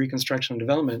Bank for Reconstruction and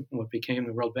Development, what became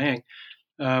the World Bank,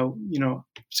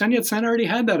 Sun Yat-sen already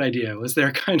had that idea. It was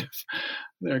their kind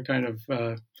of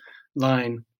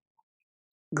line.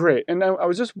 Great. And I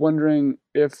was just wondering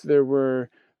if there were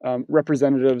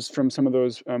representatives from some of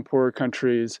those poorer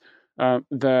countries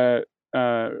that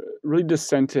really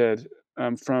dissented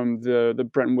from the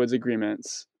Bretton Woods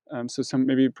agreements. So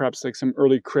perhaps some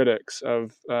early critics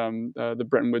of the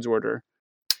Bretton Woods order.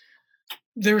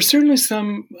 There were certainly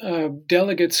some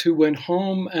delegates who went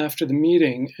home after the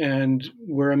meeting and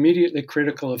were immediately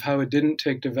critical of how it didn't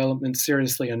take development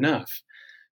seriously enough.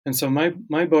 And so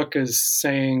my book is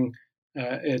saying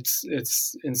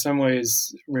it's in some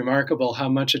ways remarkable how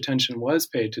much attention was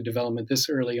paid to development this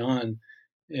early on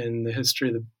in the history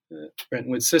of the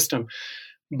Bretton Woods system.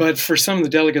 But for some of the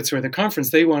delegates who were at the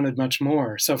conference, they wanted much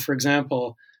more. So, for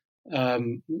example,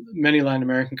 many Latin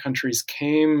American countries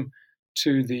came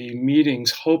to the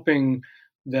meetings hoping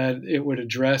that it would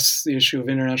address the issue of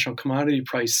international commodity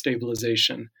price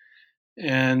stabilization.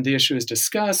 And the issue is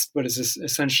discussed, but is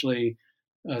essentially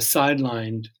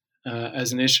sidelined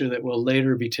as an issue that will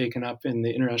later be taken up in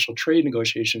the international trade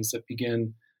negotiations that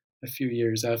begin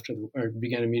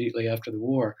began immediately after the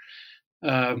war.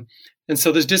 And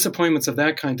so there's disappointments of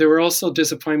that kind. There were also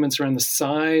disappointments around the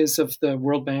size of the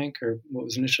World Bank, or what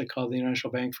was initially called the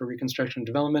International Bank for Reconstruction and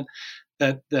Development,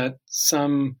 that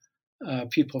some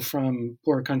people from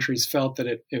poorer countries felt that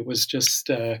it was just,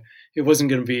 it wasn't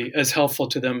going to be as helpful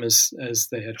to them as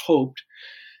they had hoped.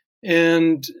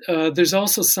 And there's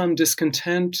also some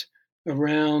discontent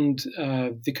around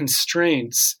the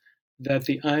constraints that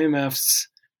the IMF's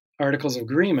Articles of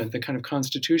Agreement, the kind of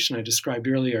constitution I described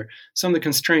earlier, some of the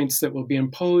constraints that will be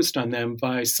imposed on them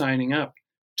by signing up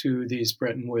to these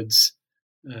Bretton Woods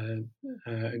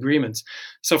agreements.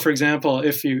 So, for example,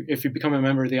 if you become a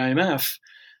member of the IMF,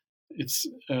 it's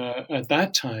at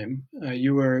that time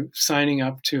you were signing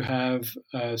up to have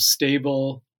a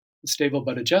stable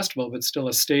but adjustable, but still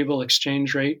a stable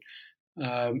exchange rate.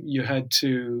 You had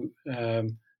to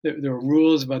there were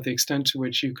rules about the extent to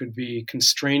which you could be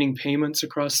constraining payments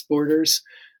across borders,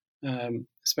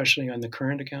 especially on the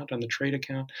current account, on the trade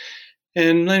account.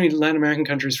 And Latin American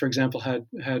countries, for example,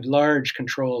 had large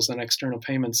controls on external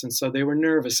payments, and so they were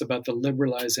nervous about the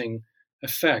liberalizing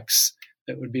effects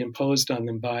that would be imposed on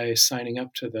them by signing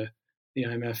up to the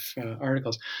IMF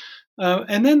articles.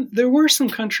 And then there were some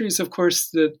countries, of course,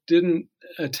 that didn't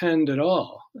attend at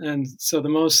all. And so the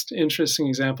most interesting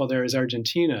example there is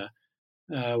Argentina,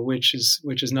 which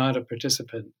is not a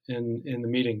participant in the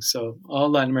meeting. So all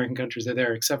Latin American countries are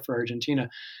there except for Argentina.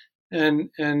 And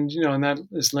that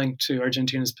is linked to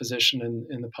Argentina's position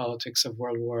in the politics of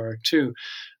World War II.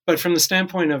 But from the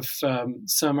standpoint of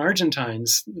some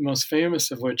Argentines, the most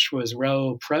famous of which was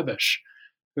Raúl Prebisch,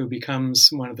 who becomes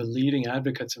one of the leading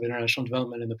advocates of international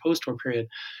development in the post-war period.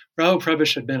 Raúl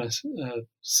Prebisch had been a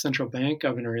central bank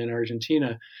governor in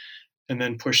Argentina and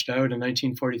then pushed out in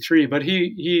 1943. But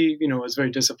he was very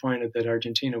disappointed that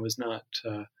Argentina was not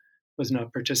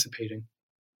participating.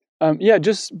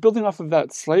 Just building off of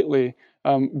that slightly,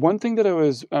 one thing that I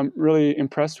was really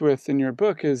impressed with in your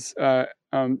book is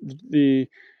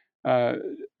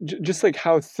just like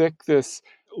how thick this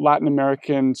Latin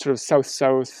American sort of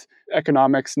South-South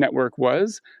economics network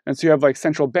was. And so you have like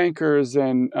central bankers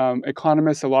and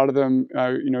economists, a lot of them,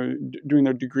 doing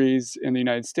their degrees in the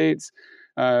United States,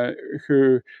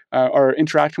 who are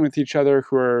interacting with each other,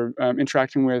 who are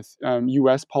interacting with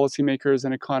U.S. policymakers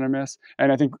and economists.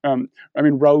 And I think,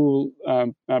 Raúl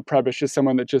Prebisch is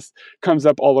someone that just comes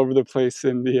up all over the place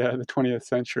in the 20th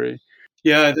century.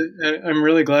 Yeah, I'm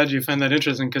really glad you find that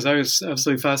interesting because I was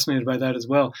absolutely fascinated by that as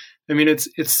well. I mean, it's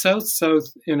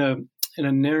South-South in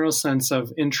a narrow sense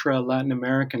of intra-Latin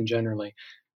American generally.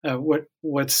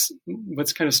 What's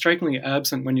kind of strikingly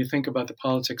absent when you think about the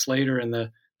politics later in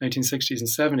the 1960s and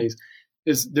 70s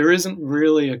is there isn't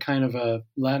really a kind of a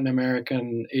Latin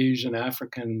American, Asian,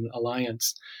 African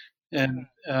alliance. And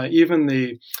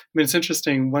it's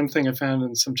interesting. One thing I found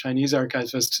in some Chinese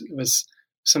archives was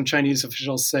some Chinese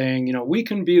officials saying, we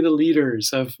can be the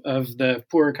leaders of the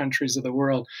poorer countries of the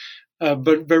world.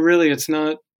 But really, it's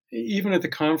not, even at the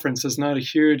conference, there's not a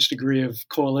huge degree of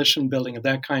coalition building of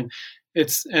that kind.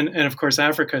 And of course,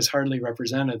 Africa is hardly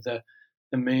represented.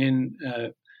 The main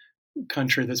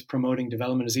country that's promoting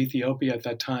development is Ethiopia at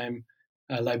that time.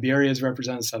 Liberia is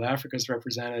represented, South Africa is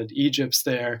represented, Egypt's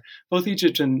there. Both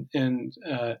Egypt and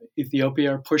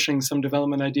Ethiopia are pushing some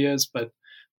development ideas, but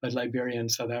Liberia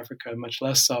and South Africa much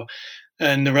less so.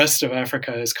 And the rest of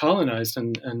Africa is colonized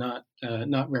and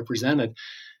not represented.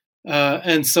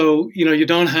 And so, you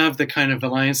don't have the kind of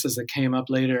alliances that came up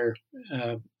later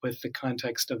with the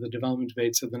context of the development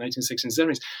debates of the 1960s and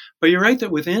 70s. But you're right that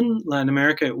within Latin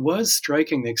America, it was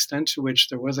striking the extent to which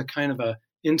there was a kind of a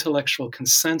intellectual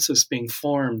consensus being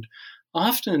formed,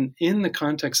 often in the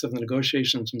context of the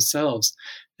negotiations themselves.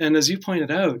 And as you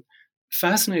pointed out,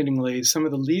 fascinatingly, some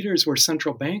of the leaders were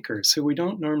central bankers who we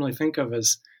don't normally think of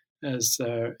as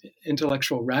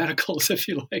intellectual radicals, if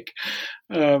you like.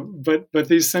 But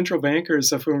these central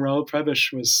bankers, of whom Raúl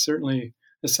Prebisch was certainly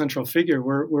a central figure,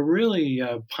 were really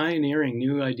pioneering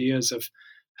new ideas of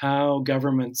how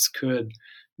governments could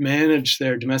manage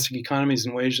their domestic economies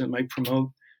in ways that might promote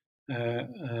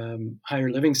higher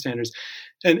living standards.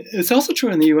 And it's also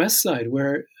true on the U.S. side,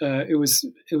 where it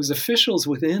was officials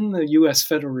within the U.S.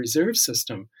 Federal Reserve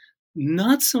System,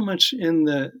 not so much in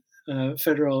the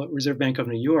Federal Reserve Bank of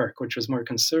New York, which was more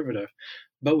conservative,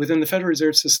 but within the Federal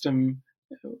Reserve System,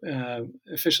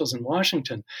 officials in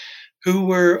Washington, who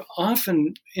were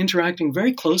often interacting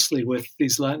very closely with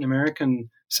these Latin American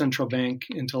central bank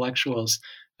intellectuals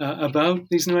about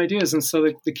these new ideas. And so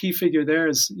the key figure there,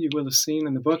 as you will have seen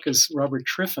in the book, is Robert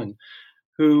Triffin,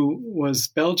 who was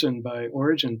Belgian by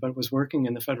origin, but was working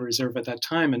in the Federal Reserve at that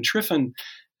time. And Triffin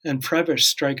and Prebisch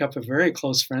strike up a very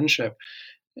close friendship.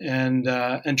 And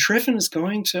Triffin is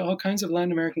going to all kinds of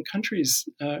Latin American countries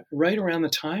right around the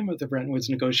time of the Bretton Woods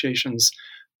negotiations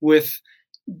with,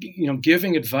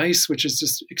 giving advice which is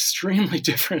just extremely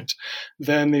different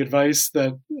than the advice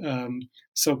that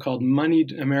so-called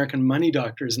American money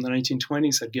doctors in the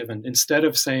 1920s had given. Instead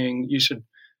of saying you should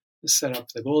set up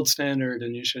the gold standard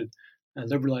and you should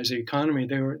liberalize the economy,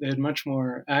 they had much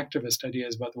more activist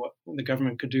ideas about what the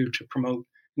government could do to promote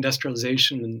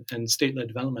industrialization and state-led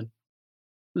development.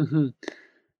 Mm-hmm.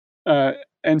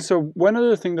 And so one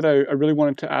other thing that I really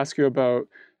wanted to ask you about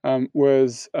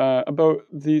was about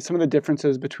some of the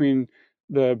differences between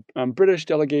the British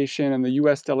delegation and the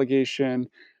U.S. delegation,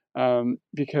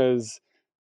 because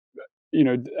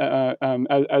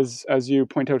as you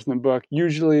point out in the book,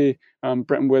 usually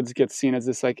Bretton Woods gets seen as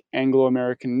this like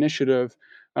Anglo-American initiative.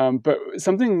 But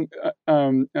something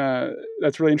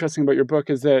that's really interesting about your book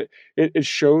is that it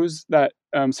shows that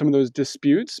some of those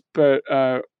disputes, but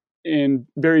in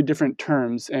very different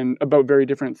terms and about very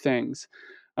different things.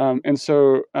 And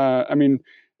so, I mean,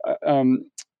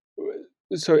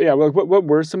 so yeah, well, what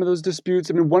were some of those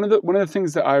disputes? I mean, one of the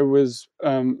things that I was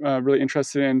really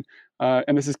interested in,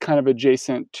 and this is kind of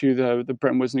adjacent to the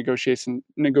Bretton Woods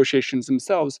negotiations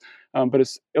themselves, but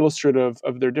it's illustrative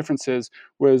of their differences,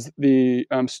 was the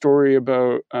story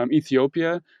about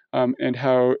Ethiopia and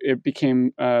how it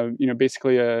became,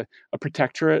 basically a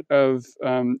protectorate of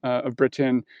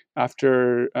Britain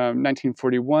after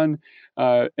 1941,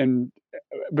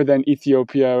 but then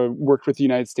Ethiopia worked with the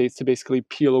United States to basically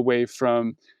peel away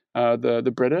from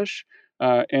the British.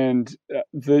 The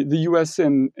U.S.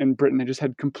 and Britain had just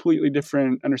had completely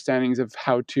different understandings of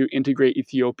how to integrate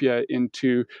Ethiopia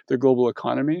into the global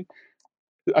economy.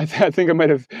 I think I might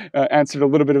have answered a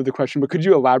little bit of the question, but could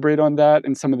you elaborate on that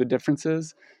and some of the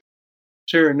differences?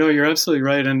 Sure. No, you're absolutely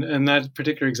right. And that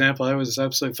particular example, I was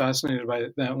absolutely fascinated by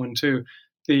that one too.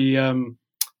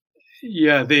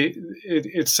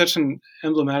 It's such an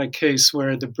emblematic case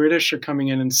where the British are coming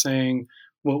in and saying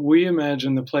what we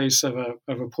imagine the place of a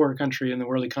poor country in the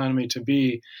world economy to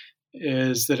be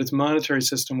is that its monetary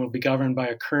system will be governed by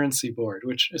a currency board,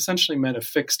 which essentially meant a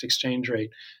fixed exchange rate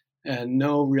and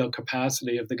no real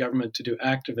capacity of the government to do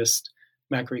activist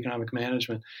macroeconomic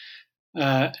management.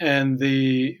 And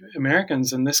the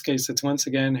Americans, in this case, it's once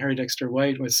again Harry Dexter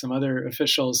White with some other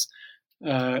officials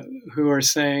who are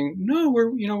saying, no,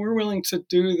 we're willing to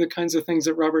do the kinds of things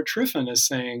that Robert Triffin is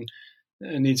saying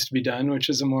needs to be done, which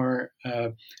is a more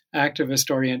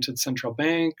activist-oriented central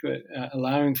bank,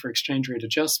 allowing for exchange rate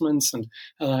adjustments and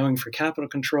allowing for capital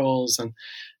controls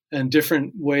and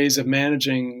different ways of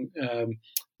managing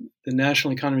the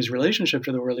national economy's relationship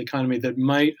to the world economy that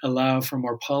might allow for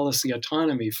more policy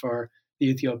autonomy for the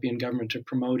Ethiopian government to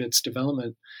promote its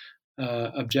development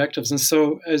objectives. And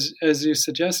so, as you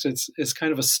suggest, it's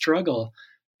kind of a struggle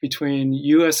between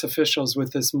U.S. officials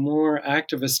with this more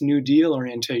activist New Deal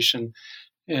orientation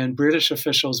and British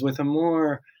officials with a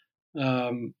more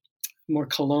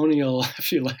colonial,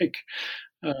 if you like,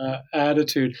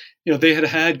 attitude. They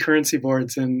had currency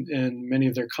boards in many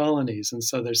of their colonies, and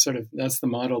so there's that's the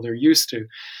model they're used to.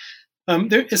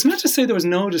 It's not to say there was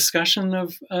no discussion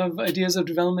of ideas of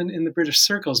development in the British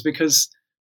circles, because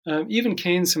even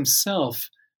Keynes himself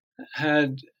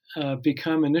had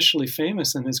become initially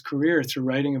famous in his career through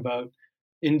writing about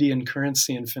Indian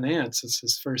currency and finance. It's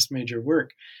his first major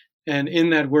work. And in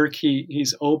that work,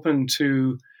 he's open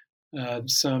to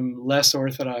some less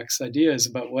orthodox ideas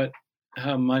about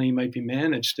how money might be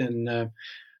managed in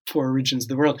poor regions of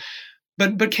the world.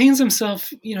 But Keynes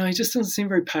himself, he just doesn't seem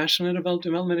very passionate about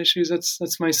development issues.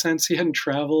 That's my sense. He hadn't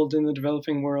traveled in the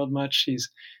developing world much.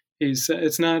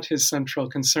 It's not his central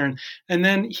concern. And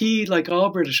then he, like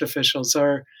all British officials,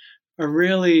 are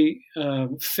really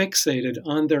fixated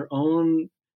on their own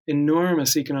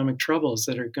enormous economic troubles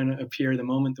that are going to appear the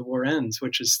moment the war ends,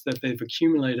 which is that they've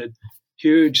accumulated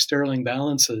huge sterling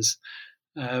balances,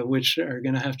 which are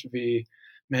going to have to be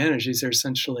managed. These are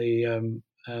essentially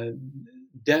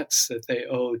debts that they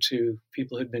owe to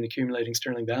people who've been accumulating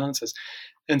sterling balances.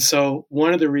 And so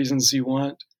one of the reasons you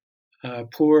want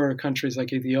poor countries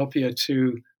like Ethiopia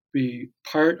to be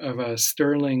part of a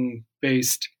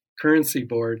sterling-based currency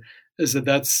board is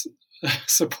that's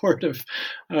supportive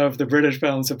of the British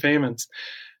balance of payments.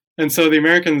 And so the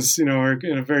Americans, are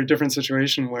in a very different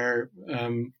situation where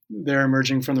they're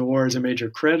emerging from the war as a major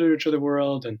creditor to the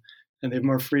world, and they have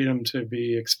more freedom to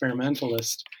be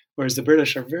experimentalist, whereas the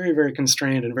British are very, very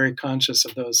constrained and very conscious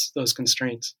of those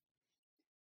constraints.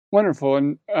 Wonderful.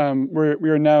 And we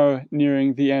are now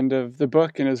nearing the end of the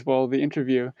book and as well the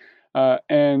interview.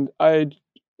 And I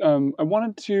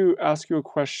wanted to ask you a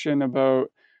question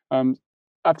about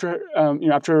after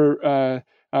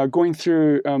going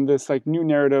through this like new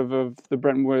narrative of the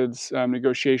Bretton Woods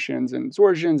negotiations and its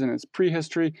origins and its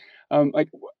prehistory.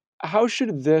 How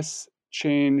should this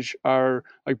change our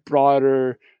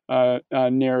broader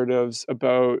narratives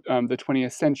about the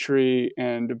 20th century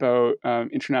and about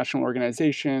international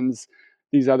organizations,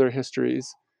 these other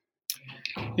histories?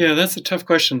 Yeah, that's a tough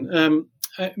question.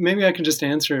 Maybe I can just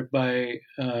answer it by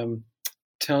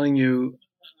telling you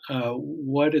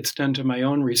what it's done to my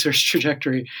own research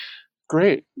trajectory.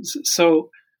 Great.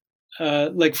 So,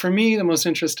 like for me, the most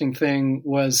interesting thing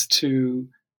was to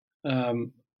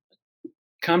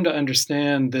come to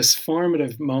understand this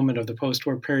formative moment of the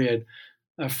post-war period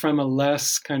from a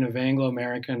less kind of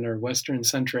Anglo-American or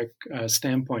Western-centric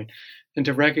standpoint, and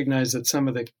to recognize that some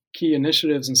of the key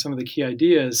initiatives and some of the key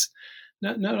ideas,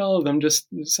 not all of them, just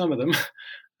some of them,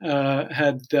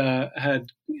 had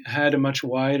a much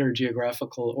wider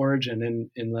geographical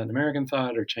origin in Latin American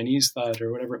thought or Chinese thought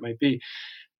or whatever it might be.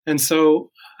 And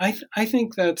so I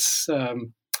think that's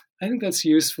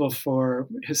useful for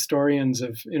historians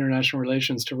of international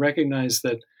relations to recognize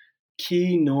that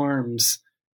key norms.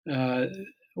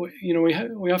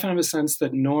 We often have a sense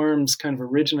that norms kind of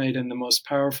originate in the most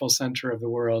powerful center of the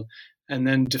world and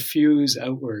then diffuse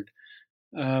outward.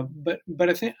 But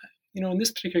I think in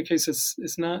this particular case,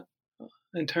 it's not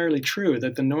entirely true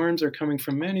that the norms are coming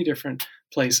from many different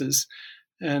places,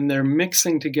 and they're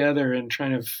mixing together in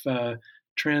kind of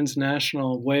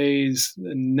transnational ways,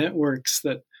 networks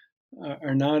that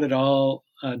are not at all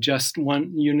just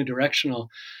one unidirectional.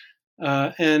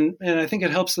 And I think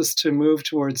it helps us to move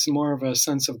towards more of a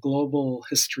sense of global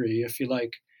history, if you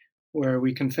like, where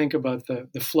we can think about the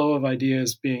flow of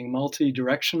ideas being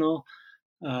multi-directional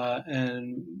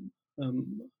and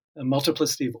a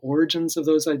multiplicity of origins of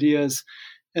those ideas,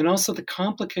 and also the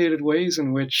complicated ways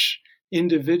in which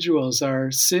individuals are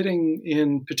sitting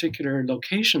in particular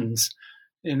locations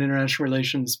in international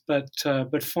relations, but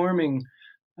forming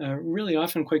really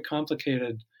often quite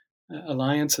complicated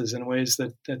alliances in ways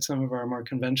that some of our more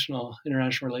conventional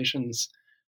international relations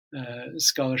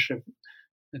scholarship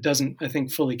doesn't, I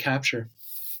think, fully capture.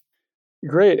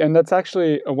 Great. And that's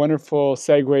actually a wonderful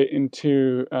segue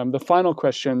into the final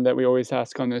question that we always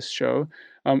ask on this show,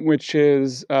 which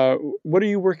is, what are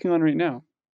you working on right now?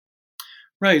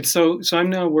 Right. So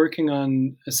I'm now working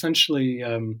on essentially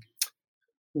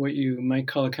what you might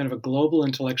call a kind of a global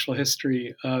intellectual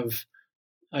history of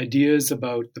ideas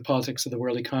about the politics of the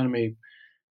world economy.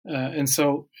 And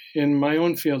so in my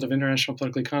own field of international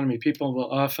political economy, people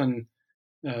will often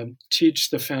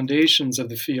teach the foundations of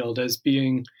the field as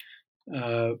being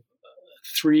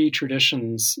three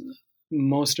traditions,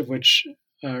 most of which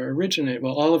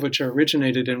all of which are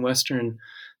originated in Western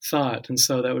thought. And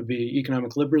so that would be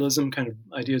economic liberalism, kind of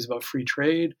ideas about free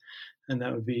trade, and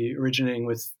that would be originating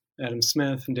with Adam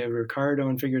Smith and David Ricardo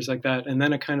and figures like that. And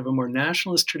then a kind of a more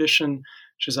nationalist tradition,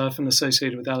 which is often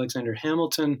associated with Alexander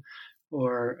Hamilton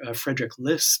or Frederick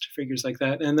List, figures like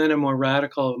that. And then a more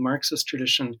radical Marxist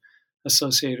tradition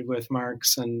associated with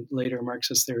Marx and later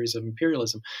Marxist theories of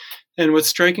imperialism. And what's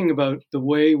striking about the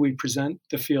way we present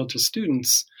the field to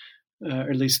students, or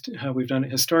at least how we've done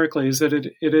it historically, is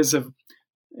that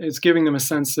it's giving them a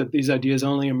sense that these ideas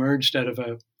only emerged out of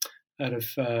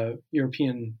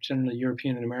generally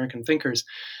European and American thinkers.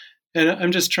 And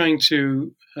I'm just trying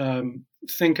to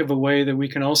think of a way that we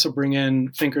can also bring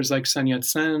in thinkers like Sun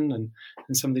Yat-sen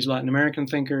and some of these Latin American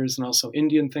thinkers and also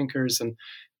Indian thinkers.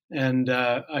 And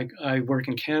I work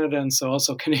in Canada, and so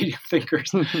also Canadian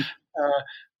thinkers,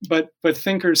 but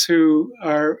thinkers who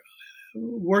are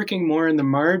working more in the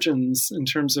margins in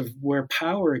terms of where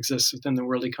power exists within the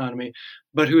world economy,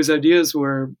 but whose ideas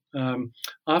were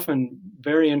often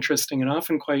very interesting and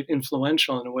often quite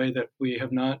influential in a way that we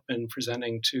have not been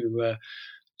presenting to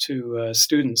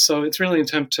students. So it's really an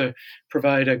attempt to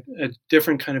provide a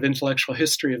different kind of intellectual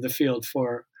history of the field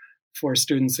for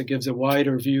students that gives a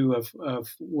wider view of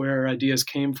where ideas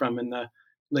came from in the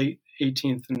late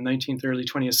 18th and 19th, early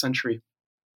 20th century.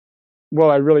 Well,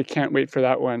 I really can't wait for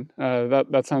that one.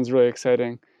 That sounds really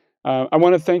exciting. I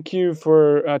want to thank you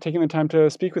for taking the time to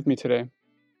speak with me today.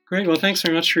 Great. Well, thanks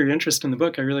very much for your interest in the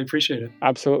book. I really appreciate it.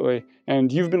 Absolutely.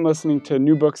 And you've been listening to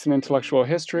New Books in Intellectual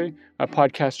History, a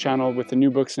podcast channel with the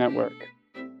New Books Network.